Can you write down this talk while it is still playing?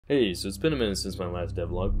Hey, so it's been a minute since my last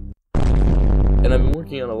devlog, and I've been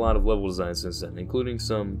working on a lot of level design since then, including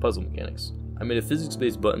some puzzle mechanics. I made a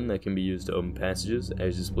physics-based button that can be used to open passages,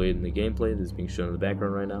 as displayed in the gameplay that's being shown in the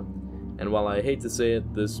background right now. And while I hate to say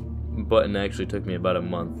it, this button actually took me about a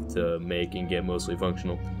month to make and get mostly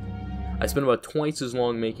functional. I spent about twice as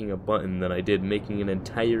long making a button than I did making an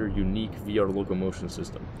entire unique VR locomotion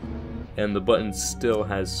system. And the button still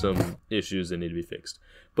has some issues that need to be fixed.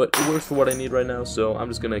 But it works for what I need right now, so I'm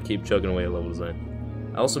just going to keep chugging away at level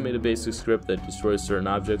design. I also made a basic script that destroys certain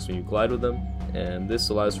objects when you collide with them, and this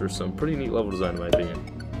allows for some pretty neat level design in my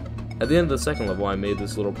opinion. At the end of the second level, I made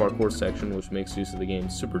this little parkour section which makes use of the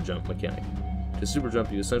game's super jump mechanic. To super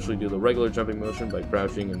jump, you essentially do the regular jumping motion by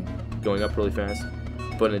crouching and going up really fast,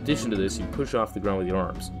 but in addition to this, you push off the ground with your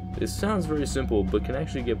arms. This sounds very simple, but can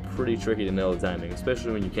actually get pretty tricky to nail the timing,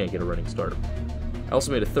 especially when you can't get a running start. I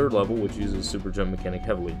also made a third level which uses super jump mechanic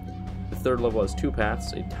heavily. The third level has two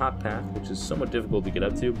paths, a top path which is somewhat difficult to get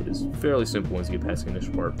up to but is fairly simple once you get past the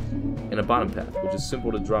initial part, and a bottom path which is simple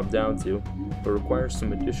to drop down to but requires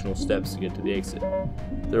some additional steps to get to the exit.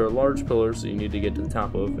 There are large pillars that you need to get to the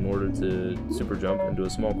top of in order to super jump into a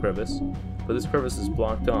small crevice, but this crevice is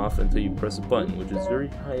blocked off until you press a button which is very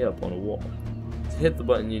high up on a wall. To hit the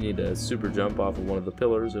button you need to super jump off of one of the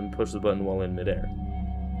pillars and push the button while in midair.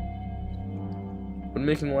 When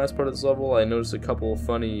making the last part of this level, I noticed a couple of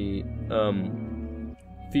funny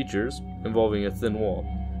features involving a thin wall.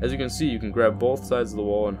 As you can see, you can grab both sides of the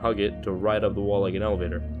wall and hug it to ride up the wall like an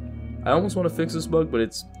elevator. I almost want to fix this bug, but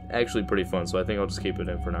it's actually pretty fun, so I think I'll just keep it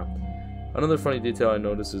in for now. Another funny detail I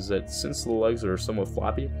noticed is that since the legs are somewhat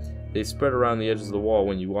floppy, they spread around the edges of the wall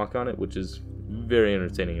when you walk on it, which is very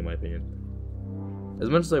entertaining in my opinion. As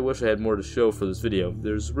much as I wish I had more to show for this video,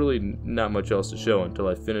 there's really not much else to show until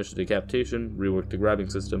I finish the decapitation, rework the grabbing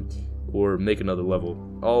system, or make another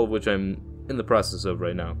level, all of which I'm in the process of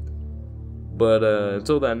right now. But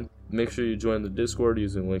until then, make sure you join the Discord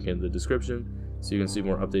using the link in the description so you can see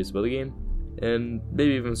more updates about the game, and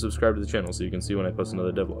maybe even subscribe to the channel so you can see when I post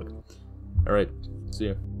another devlog. Alright, see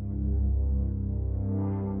ya.